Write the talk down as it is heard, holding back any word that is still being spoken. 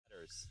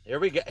course. Here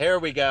we go. Here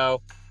we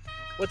go.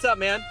 What's up,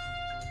 man?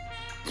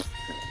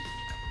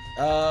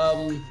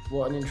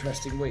 What an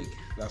interesting week.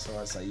 That's what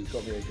I say. You've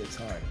got me a good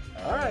time.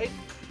 All right.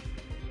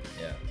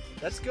 Yeah.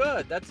 That's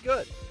good. That's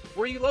good.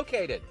 Where are you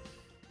located?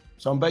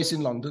 So I'm based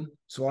in London.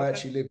 So I Okay.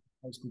 actually live in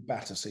a place called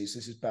Battersea. So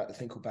this is about the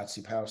thing called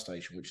Battersea Power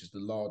Station, which is the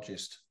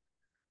largest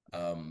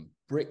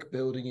brick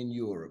building in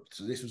Europe.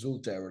 So this was all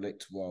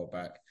derelict a while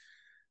back.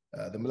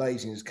 The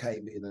Malaysians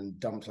came in and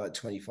dumped like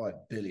 25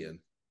 billion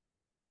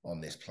on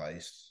this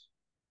place.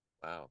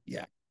 Wow.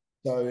 Yeah.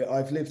 So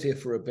I've lived here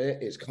for a bit.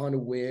 It's kind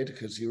of weird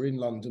because you're in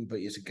London, but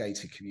it's a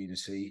gated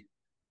community,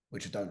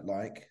 which I don't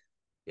like.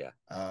 Yeah.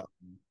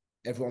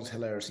 Everyone's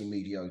hilariously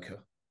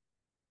mediocre.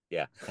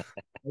 Yeah.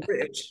 They're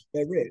rich.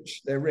 They're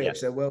rich. They're Yeah.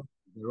 rich. They're well.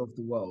 They're of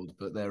the world,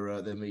 but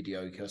they're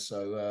mediocre.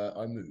 So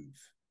I move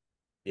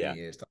in a Yeah.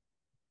 year's time.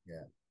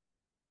 Yeah.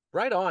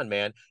 Right on,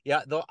 man.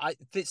 Yeah. Though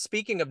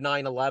speaking of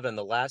 9/11,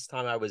 the last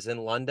time I was in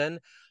London,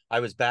 I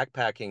was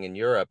backpacking in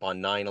Europe on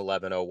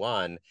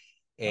 9/11/01, Wow.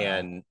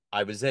 and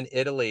I was in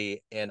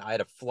Italy, and I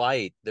had a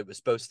flight that was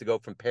supposed to go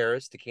from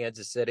Paris to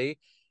Kansas City,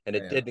 and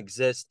Yeah. it Yeah. didn't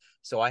exist.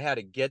 So I had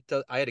to get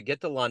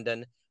to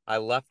London. I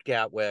left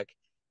Gatwick,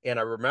 and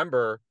I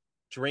remember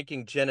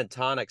drinking gin and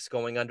tonics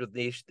going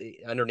underneath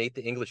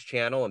the English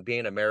Channel and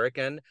being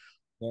American.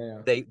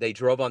 Yeah. They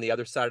drove on the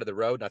other side of the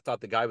road, and I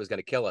thought the guy was going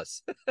to kill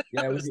us. I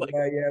Yeah, was like,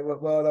 yeah.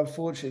 Well,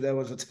 unfortunately, there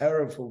was a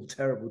terrible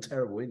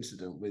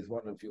incident with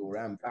one of your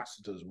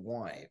ambassador's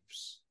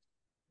wives,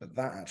 but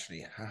that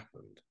actually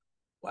happened.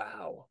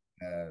 wow.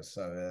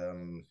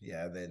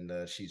 Yeah,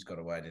 then she's got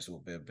away, and it's all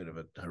been a bit of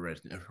a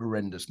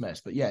horrendous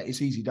mess. But yeah,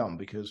 it's easy done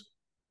because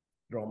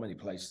there are many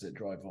places that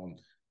drive on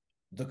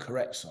the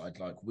correct side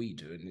like we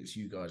do, and it's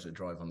you guys that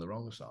drive on the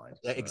wrong side.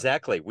 Yeah, So,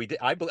 exactly.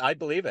 I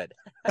believe it.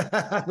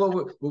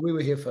 we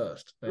were here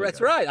first. There you That's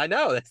go. right. I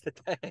know. That's the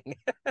thing.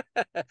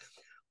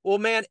 Well,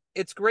 man,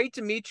 it's great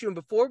to meet you. And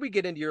before we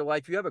get into your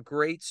life, you have a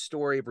great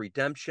story of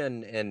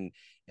redemption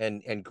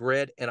and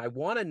grit. And I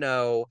want to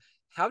know,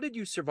 how did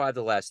you survive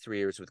the last 3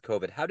 years with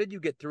COVID? How did you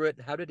get through it,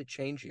 and how did it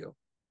change you?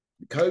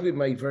 COVID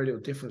made very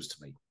little difference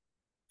to me.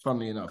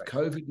 Funnily enough,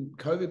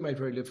 COVID made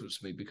very little difference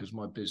to me because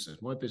my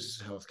business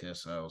is healthcare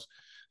sales,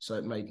 so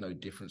it made no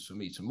difference for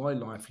me. So my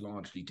life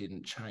largely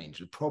didn't change.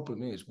 The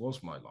problem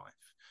was my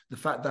life. The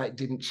fact that it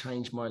didn't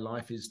change my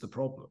life is the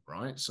problem,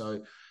 right?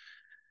 So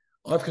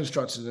I've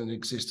constructed an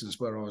existence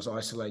where I was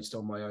isolated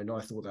on my own.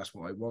 I thought that's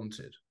what I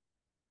wanted.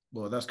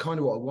 Well, that's kind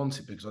of what I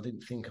wanted because I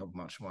didn't think of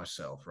much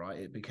myself, right?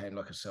 It became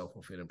like a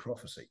self-fulfilling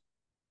prophecy.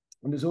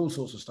 And there's all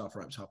sorts of stuff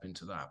wrapped up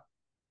into that.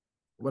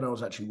 When I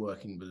was actually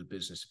working with a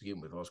business to begin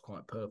with, I was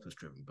quite purpose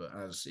driven. But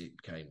as it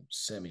became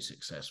semi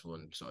successful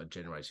and started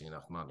generating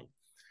enough money,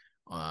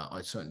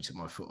 I certainly took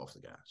my foot off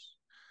the gas.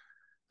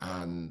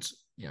 And,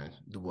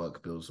 the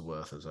work builds the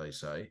worth, as they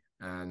say.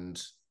 And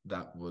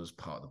that was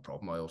part of the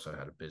problem. I also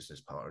had a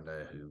business partner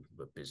there who,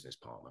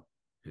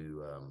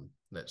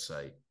 let's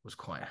say, was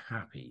quite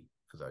happy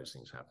for those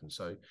things happen.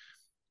 So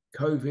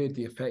COVID,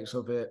 the effects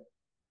of that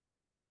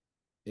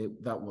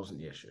wasn't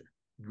the issue.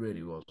 It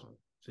really wasn't.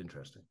 It's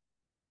interesting.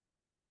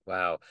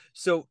 Wow.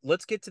 So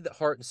let's get to the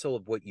heart and soul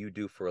of what you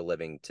do for a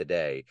living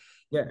today.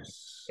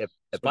 Yes.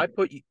 If I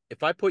put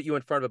you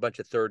in front of a bunch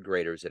of third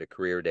graders at a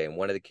career day, and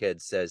one of the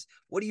kids says,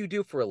 "What do you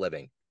do for a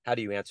living?" How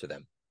do you answer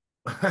them?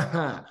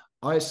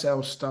 I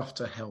sell stuff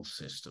to health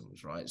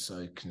systems, right?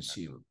 So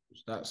consumables,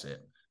 that's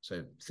it.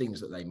 So things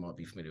that they might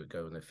be familiar with,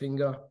 go on their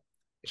finger,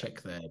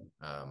 check their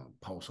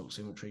pulse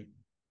oximetry.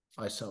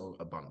 I sell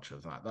a bunch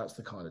of that. That's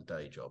the kind of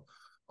day job.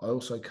 I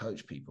also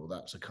coach people.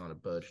 That's a kind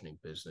of burgeoning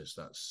business.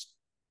 That's,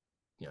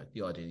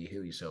 the idea you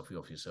heal yourself, you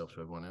offer yourself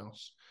to everyone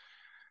else.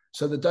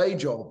 So the day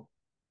job,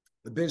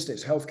 the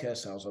business, healthcare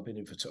sales, I've been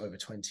in for over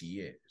 20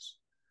 years,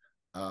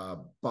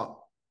 but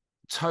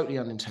totally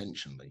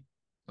unintentionally.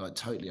 Like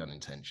totally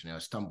unintentionally, I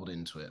stumbled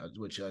into it,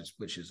 which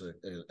is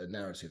a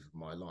narrative of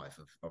my life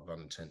of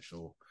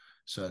unintentional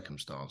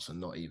circumstance,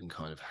 and not even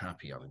kind of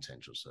happy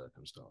unintentional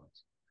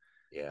circumstance.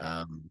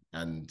 Yeah.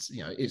 And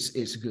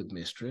it's a good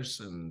mistress,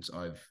 and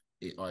I've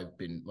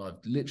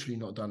literally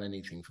not done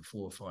anything for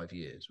 4 or 5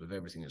 years with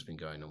everything that's been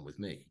going on with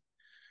me.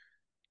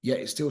 Yet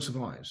it still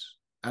survives.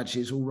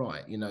 Actually, it's all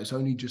right. It's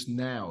only just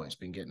now it's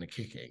been getting a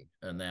kicking,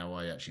 and now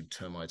I actually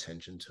turn my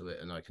attention to it,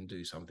 and I can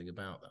do something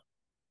about that.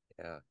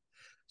 Yeah.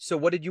 So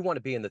what did you want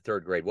to be in the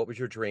third grade? What was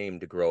your dream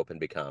to grow up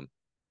and become?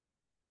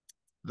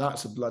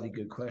 That's a bloody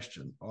good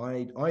question.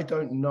 I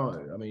don't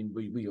know. I mean,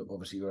 we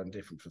obviously run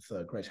different for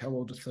third grades. How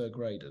old are third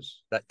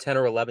graders? That 10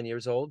 or 11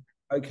 years old?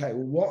 Okay,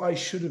 well, what I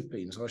should have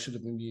been is I should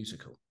have been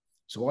musical.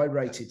 So I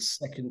rated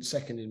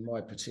second in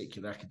my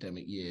particular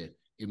academic year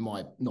in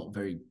my not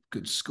very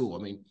good school.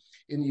 I mean,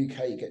 in the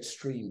UK, you get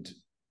streamed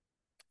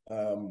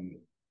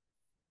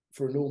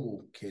for a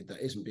normal kid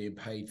that isn't being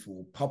paid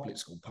for public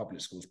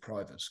school's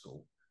private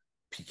school,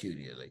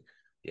 peculiarly.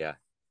 Yeah.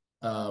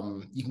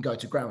 You can go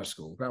to grammar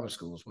schools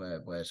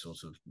where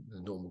sort of the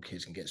normal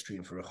kids can get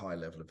streamed for a high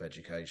level of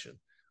education.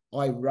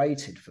 I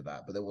rated for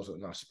that, but there wasn't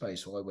enough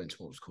space, so I went to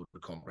what was called a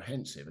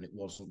comprehensive, and it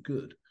wasn't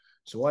good.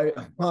 So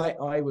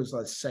I was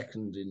like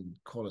second in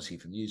quality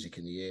for music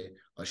in the year.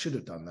 I should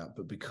have done that,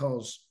 but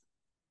because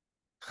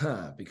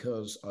I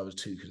was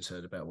too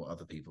concerned about what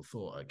other people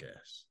thought, I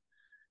guess,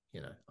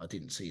 I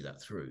didn't see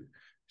that through.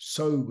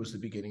 So was the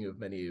beginning of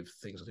many of the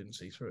things I didn't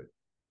see through.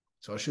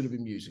 So I should have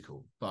been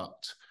musical,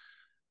 but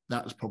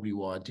that's probably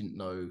why I didn't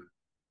know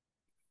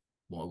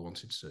what I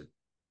wanted to do.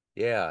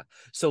 Yeah.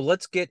 So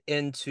let's get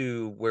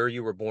into where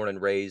you were born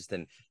and raised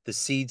and the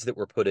seeds that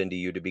were put into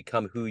you to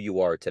become who you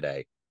are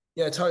today.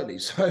 Yeah, totally.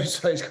 So it's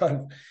kind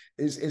of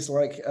it's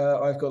like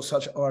I've got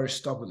such Irish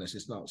stubbornness.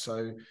 It's not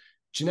so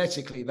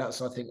genetically.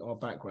 That's I think our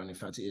background. In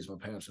fact, it is. My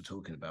parents were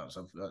talking about.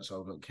 So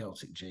I've got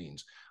Celtic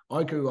genes.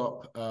 I grew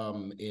up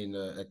in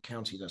a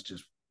county that's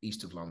just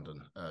east of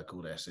London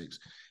called Essex.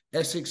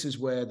 Essex is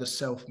where the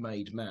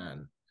self-made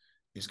man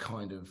is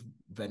kind of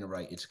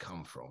venerated to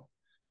come from.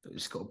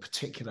 It's got a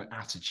particular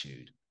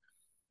attitude.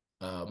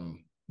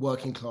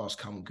 Working class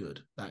come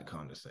good, that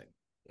kind of thing.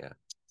 Yeah.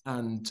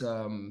 And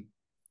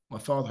my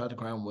father had a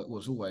groundwork,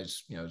 was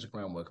always, as a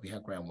groundworker. We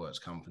had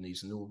groundworks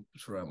companies, and all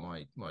throughout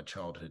my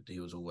childhood, he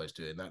was always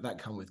doing that. That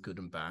come with good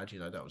and bad.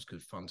 That was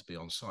good fun to be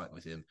on site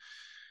with him.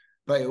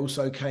 But it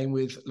also came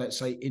with, let's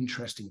say,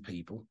 interesting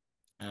people,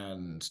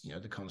 and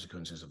the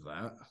consequences of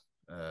that,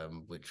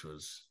 which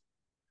was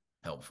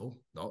helpful,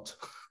 not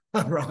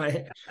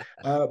right.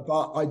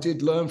 But I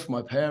did learn from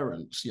my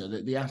parents.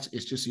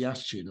 It's just the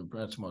attitude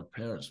of my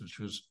parents, which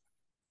was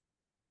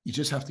you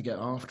just have to get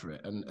after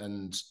it,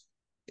 and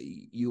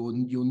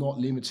you're not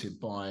limited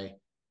by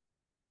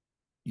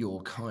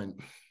your kind.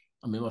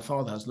 I mean, my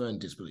father has learning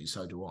disability,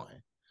 so do I,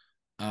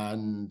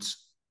 and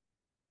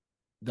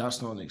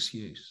that's not an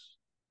excuse.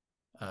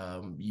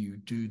 You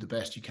do the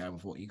best you can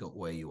with what you got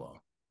where you are,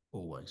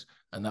 always,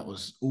 and that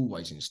was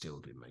always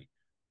instilled in me.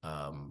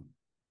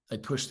 They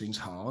pushed things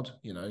hard,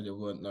 they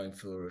weren't known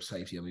for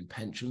safety. I mean,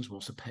 pensions.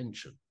 What's a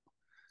pension?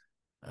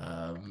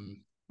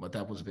 My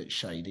dad was a bit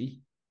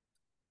shady.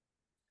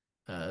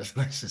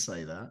 Let's just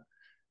say that.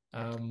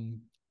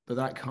 But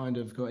that kind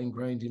of got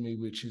ingrained in me,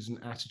 which is an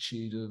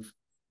attitude of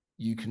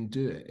you can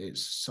do it.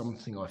 It's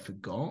something I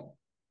forgot,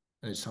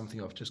 and it's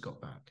something I've just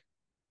got back.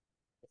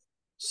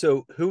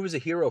 So who was a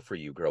hero for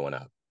you growing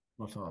up?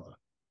 My father.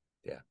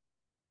 Yeah.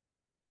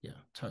 Yeah,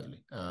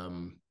 totally.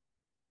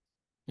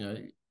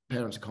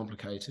 Parents are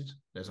complicated.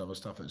 There's other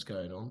stuff that's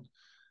going on.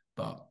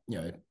 But,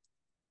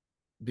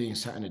 being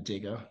sat in a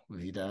digger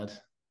with your dad,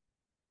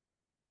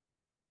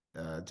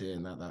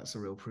 doing that's a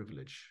real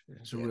privilege.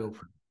 It's a real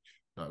privilege,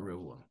 not a real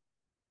one.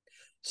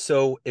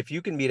 So if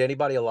you can meet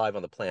anybody alive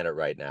on the planet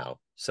right now,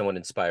 someone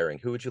inspiring,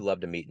 who would you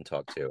love to meet and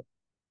talk to?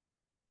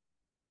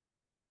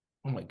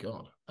 Oh my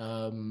God.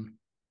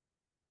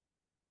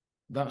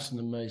 That's an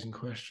amazing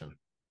question.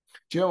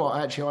 Do you know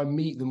what? Actually, I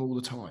meet them all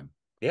the time.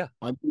 Yeah.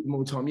 I meet them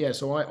all the time. Yeah.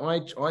 So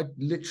I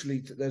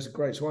literally,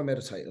 so I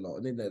meditate a lot.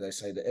 And in there, they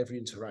say that every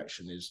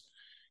interaction is,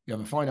 you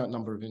have a finite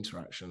number of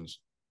interactions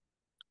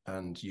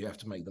and you have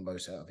to make the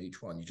most out of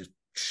each one. You just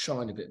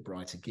shine a bit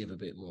brighter, give a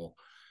bit more.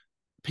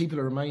 People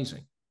are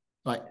amazing.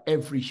 Like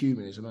every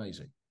human is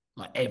amazing.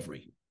 Like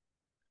every.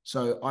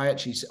 So I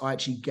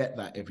actually get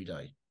that every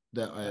day.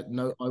 That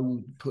I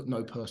will put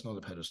no person on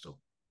the pedestal.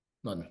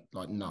 None,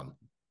 like none.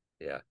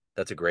 Yeah,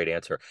 that's a great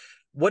answer.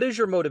 What is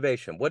your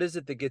motivation? What is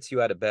it that gets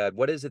you out of bed?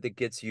 What is it that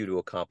gets you to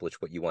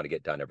accomplish what you want to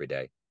get done every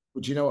day?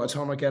 But do you know what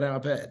time I get out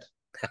of bed?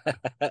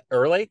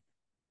 Early?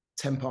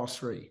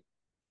 3:10.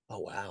 Oh,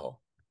 wow.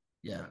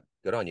 Yeah.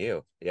 Good on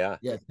you. Yeah.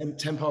 Yeah,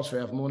 3:10. I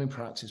have morning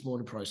practice,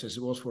 morning process.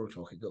 It was 4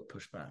 o'clock. It got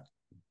pushed back.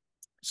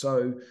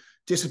 So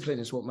discipline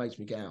is what makes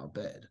me get out of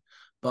bed.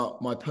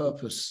 But my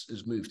purpose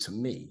has moved to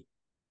me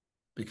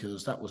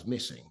because that was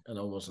missing and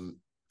I wasn't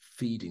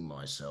feeding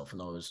myself.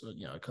 And I was,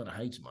 I kind of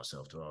hated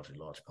myself to a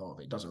large part of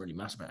it. It doesn't really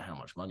matter about how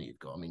much money you've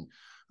got. I mean,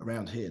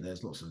 around here,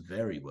 there's lots of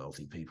very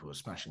wealthy people who are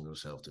smashing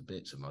themselves to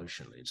bits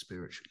emotionally and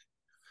spiritually.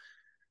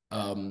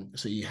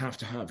 So you have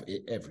to have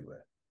it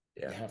everywhere.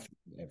 Yeah. You have to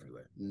be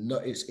everywhere. No,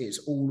 it's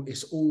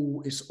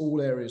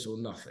all areas or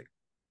nothing.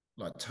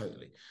 Like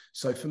totally.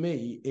 So for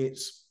me,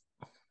 it's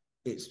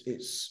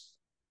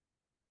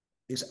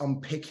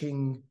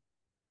unpicking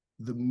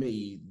the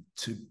me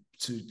to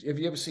have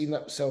you ever seen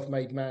that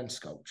self-made man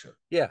sculpture?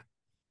 Yeah.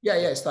 Yeah,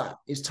 it's that.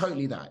 It's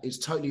totally that. It's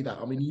totally that.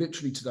 I mean,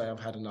 literally today I've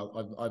had a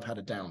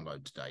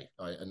download today,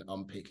 an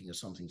unpicking of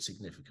something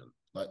significant.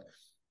 Like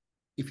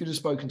if you'd have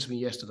spoken to me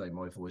yesterday,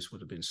 my voice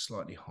would have been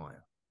slightly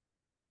higher.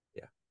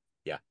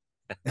 Yeah.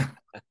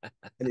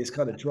 And it's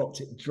kind of dropped.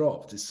 It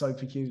dropped. It's so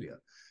peculiar.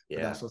 Yeah.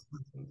 But that's what's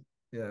happened.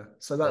 Yeah.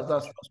 So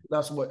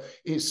that's what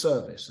it's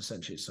service,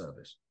 essentially. It's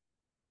service.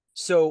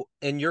 So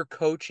in your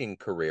coaching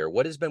career,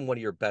 what has been one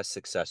of your best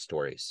success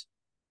stories?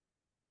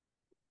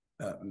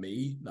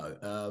 Me? No.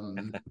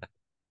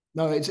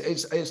 No,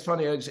 it's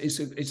funny.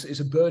 It's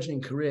a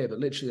burgeoning career, but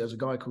literally, there's a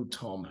guy called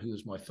Tom who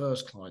was my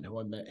first client who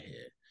I met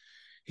here.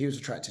 He was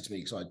attracted to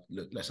me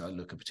because I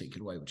look a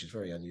particular way, which is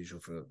very unusual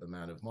for a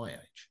man of my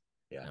age.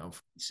 Yeah, now I'm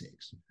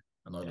 46,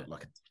 and I look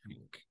like a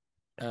tank,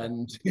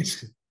 and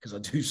because I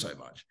do so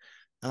much.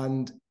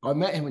 And I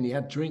met him when he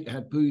had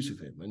booze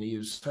with him, and he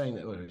was saying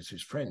that it was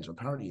his friends.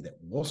 Apparently, that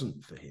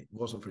wasn't for him,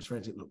 wasn't for his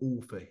friends. It was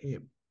all for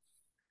him.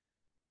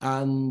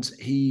 And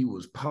he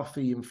was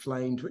puffy,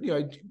 inflamed. But,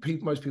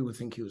 most people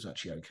think he was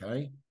actually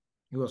okay.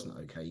 He wasn't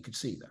okay. You could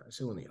see that. It's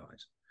all in the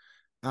eyes.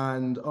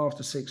 And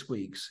after 6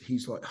 weeks,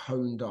 he's like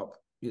honed up.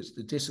 It's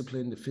the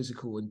discipline, the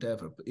physical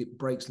endeavor, but it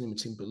breaks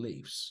limiting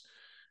beliefs.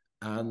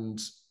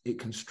 And it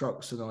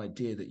constructs an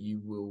idea that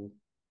you will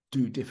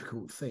do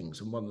difficult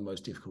things. And one of the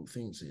most difficult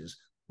things is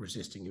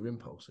resisting your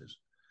impulses.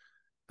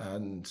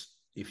 And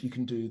if you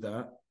can do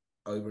that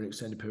over an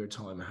extended period of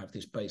time and have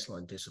this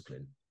baseline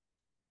discipline,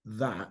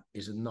 that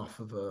is enough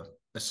of a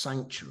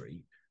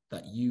sanctuary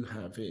that you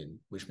have in,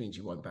 which means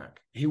you won't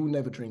back. He will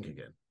never drink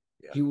again.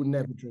 Yeah. He will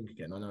never drink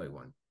again. I know he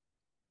won't,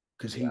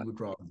 because he would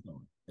rather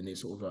not. And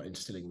it's sort of like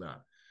instilling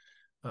that.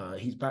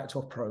 He's backed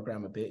off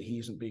program a bit. He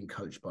isn't being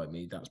coached by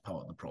me. That's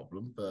part of the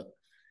problem, but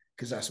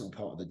because that's all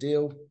part of the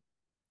deal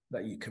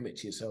that you commit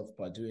to yourself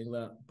by doing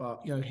that. But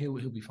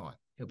he'll be fine.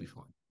 He'll be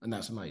fine, and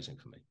that's amazing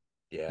for me.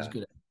 Yeah, he's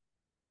good.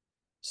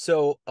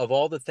 So, of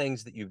all the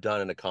things that you've done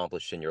and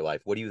accomplished in your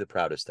life, what are you the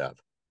proudest of?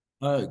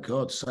 Oh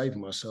God,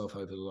 saving myself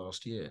over the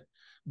last year.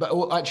 But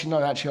actually,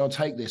 no. Actually, I'll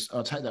take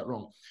that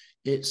wrong.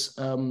 It's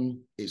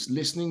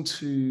listening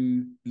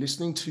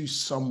to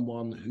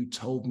someone who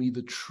told me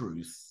the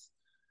truth,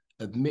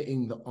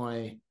 admitting that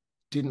I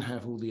didn't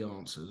have all the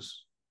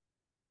answers.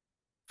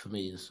 For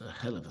me, is a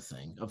hell of a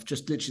thing. I've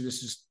just literally,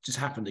 this has just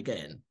happened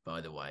again, by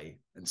the way,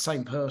 and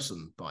same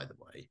person, by the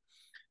way,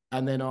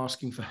 and then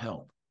asking for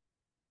help,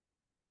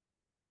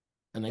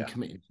 and then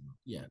committing to it.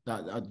 Yeah,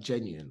 that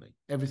genuinely,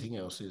 everything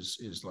else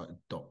is like a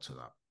dot to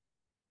that.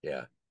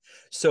 Yeah.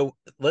 So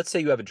let's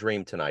say you have a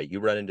dream tonight. You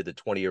run into the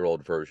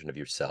 20-year-old version of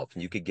yourself,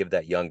 and you could give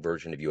that young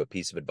version of you a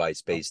piece of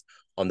advice based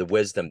on the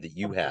wisdom that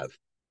you have.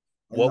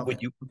 What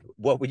would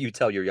you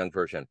tell your young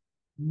version?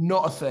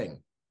 Not a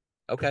thing.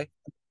 Okay.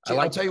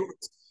 I'll tell you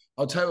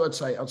what I'd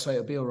say. I'd say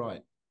it'll be all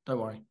right. Don't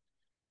worry.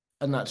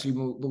 And actually,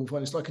 we'll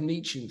find it's like a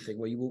Nietzschean thing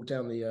where you walk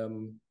down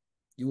the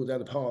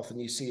path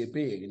and you see a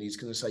being, and he's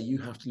going to say you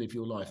have to live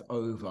your life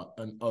over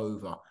and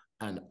over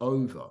and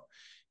over.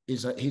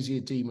 Is he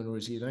a demon or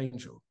is he an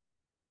angel?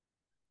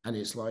 And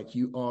it's like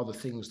you are the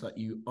things that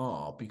you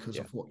are because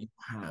of what you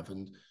have,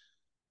 and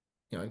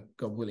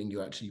God willing,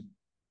 you actually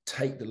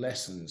take the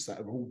lessons that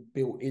are all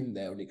built in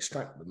there and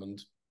extract them,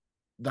 and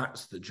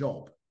that's the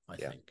job, I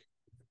think.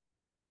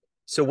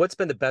 So what's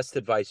been the best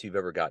advice you've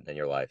ever gotten in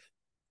your life?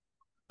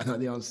 I know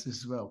the answer to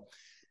this as well.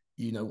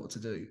 You know what to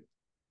do.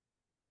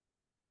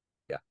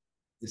 Yeah.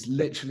 It's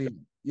literally,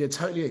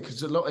 totally.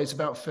 Because it's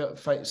about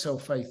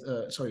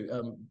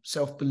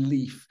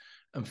self-belief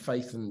and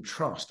faith and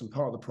trust. And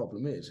part of the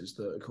problem is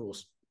that, of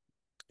course,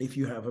 if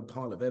you have a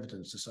pile of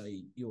evidence to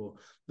say you're,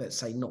 let's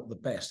say, not the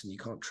best and you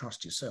can't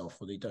trust yourself,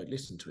 well, you don't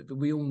listen to it. But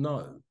we all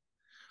know,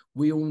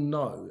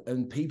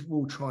 and people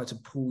will try to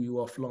pull you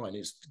offline.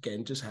 It's,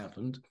 again, just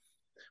happened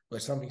where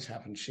something's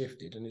happened,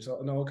 shifted, and it's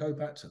like, no, I'll go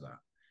back to that.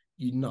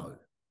 You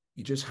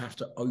just have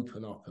to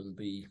open up and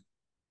be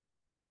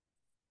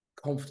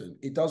confident.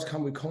 It does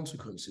come with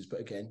consequences, but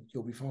again,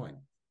 you'll be fine.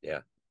 Yeah.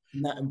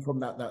 And from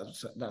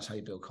that's how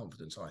you build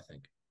confidence, I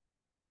think.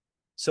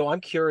 So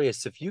I'm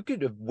curious, if you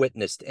could have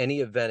witnessed any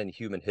event in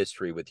human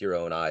history with your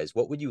own eyes,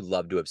 what would you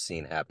love to have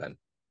seen happen?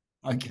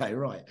 Okay,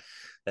 right.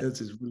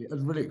 This is really a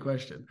brilliant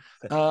question.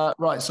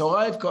 Right. So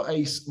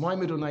my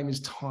middle name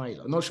is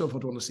Tyler. I'm not sure if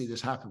I'd want to see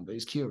this happen, but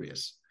it's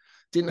curious.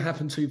 Didn't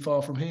happen too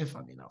far from here,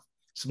 funny enough.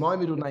 So my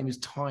middle name is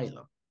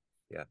Tyler.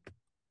 Yeah.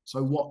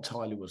 So what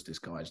Tyler was this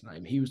guy's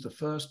name? He was the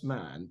first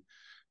man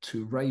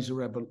to raise a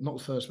rebel, not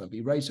the first man, but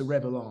he raised a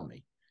rebel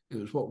army. It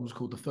was what was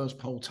called the first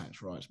poll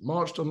tax riots.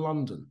 Marched on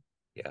London.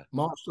 Yeah.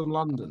 Marched on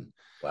London.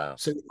 Wow.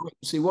 So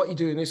see, what you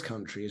do in this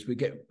country is we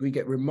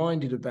get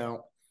reminded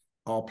about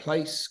our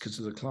place because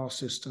of the class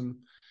system.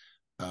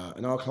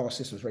 And our class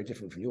system is very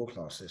different from your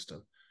class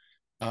system.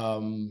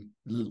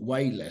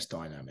 Way less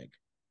dynamic.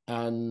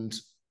 And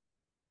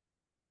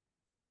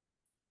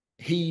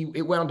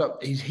it wound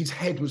up, his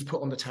head was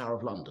put on the Tower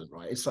of London,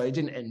 right? So it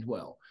didn't end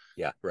well.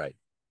 Yeah, right.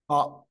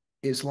 But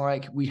it's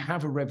like we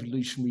have a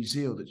revolutionary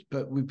zeal,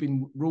 but we've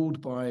been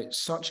ruled by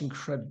such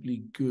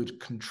incredibly good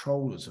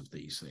controllers of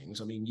these things.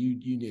 I mean,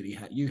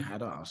 you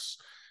had us,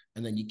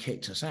 and then you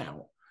kicked us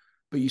out,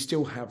 but you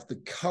still have the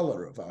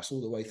color of us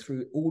all the way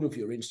through all of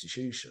your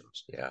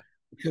institutions. Yeah.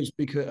 Because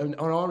and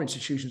our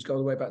institutions go all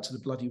the way back to the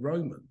bloody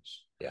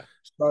Romans. Yeah.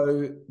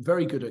 So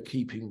very good at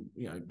keeping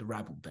the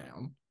rabble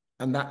down.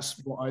 And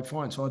that's what I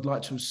find. So I'd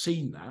like to have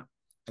seen that.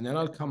 And then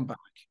I'd come back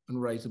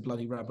and raise the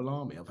bloody rabble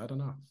army. I've had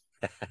enough.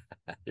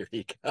 There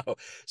you go.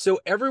 So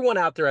everyone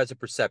out there has a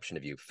perception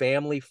of you,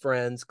 family,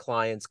 friends,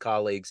 clients,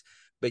 colleagues,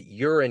 but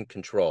you're in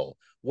control.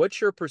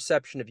 What's your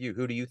perception of you?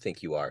 Who do you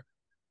think you are?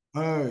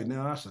 Oh,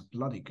 no, that's a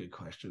bloody good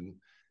question.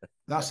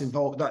 That's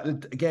involved. That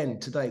again,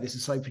 today, this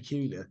is so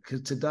peculiar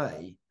because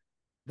today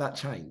that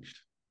changed.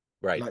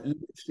 Right. Like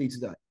literally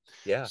today.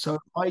 Yeah. So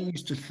I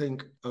used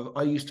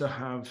to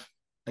have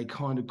a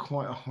kind of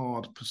quite a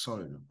hard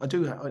persona. I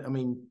do. I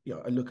mean,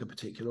 I look a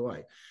particular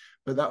way,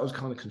 but that was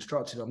kind of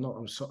constructed. I'm not.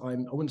 I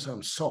wouldn't say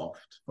I'm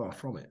soft. Far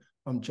from it.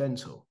 I'm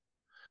gentle,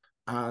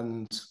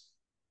 and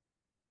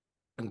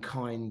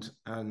kind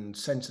and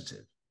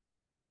sensitive.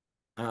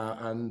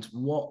 And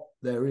what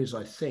there is,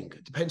 I think,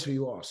 it depends who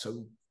you are.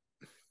 So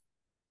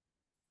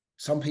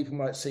some people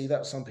might see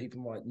that, some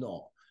people might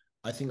not.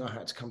 I think I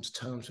had to come to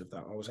terms with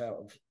that. I was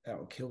out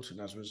of kilter,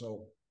 and as a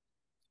result,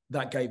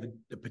 that gave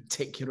a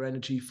particular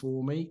energy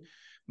for me.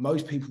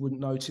 Most people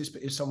wouldn't notice,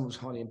 but if someone was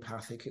highly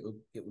empathic,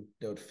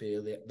 they would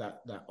feel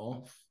that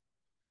off.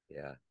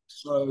 Yeah.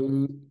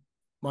 So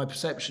my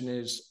perception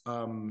is,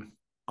 I'm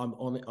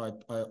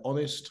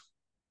honest.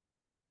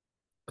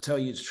 I tell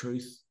you the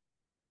truth.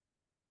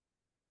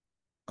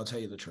 I'll tell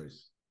you the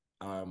truth.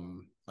 I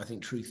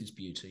think truth is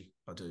beauty.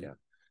 I do. Yeah.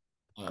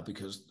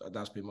 Because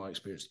that's been my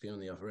experience to be on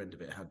the other end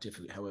of it,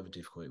 however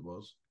difficult it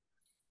was.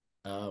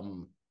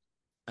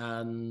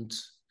 And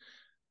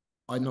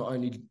I not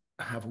only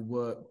have a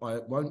word,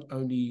 I won't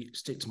only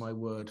stick to my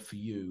word for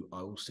you,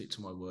 I will stick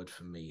to my word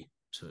for me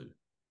too.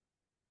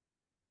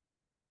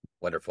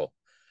 Wonderful.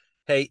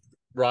 Hey,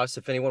 Ross,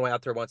 if anyone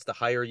out there wants to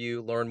hire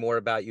you, learn more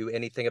about you,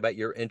 anything about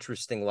your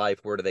interesting life,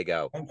 where do they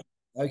go?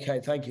 Okay,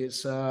 thank you.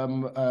 It's not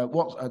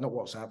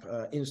WhatsApp,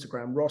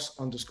 Instagram,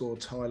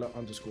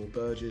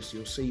 Ross_Tyler_Burgess.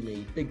 You'll see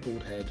me, big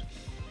bald head,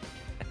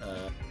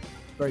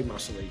 very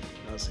muscly.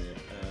 That's it.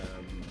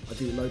 I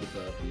do a load of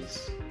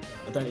burpees.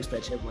 I don't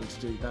expect everyone to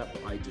do that,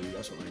 but I do.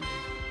 That's what I do.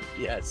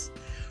 Yes.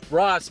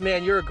 Ross,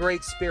 man, you're a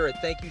great spirit.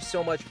 Thank you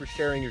so much for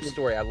sharing your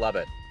story. I love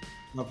it.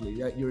 Lovely.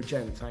 Yeah, you're a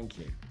gent. Thank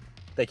you.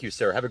 Thank you,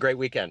 sir. Have a great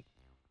weekend.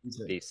 You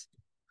too. Peace.